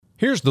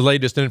Here's the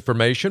latest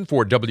information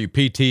for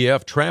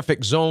WPTF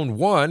Traffic Zone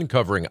 1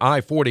 covering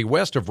I-40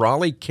 west of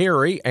Raleigh,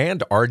 Cary,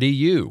 and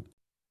RDU.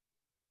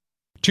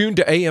 Tune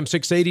to AM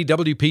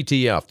 680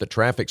 WPTF, the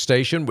traffic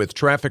station with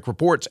traffic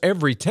reports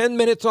every 10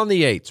 minutes on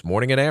the 8s,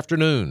 morning and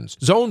afternoons.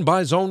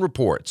 Zone-by-zone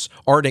reports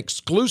are an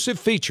exclusive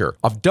feature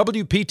of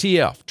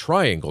WPTF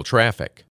Triangle Traffic.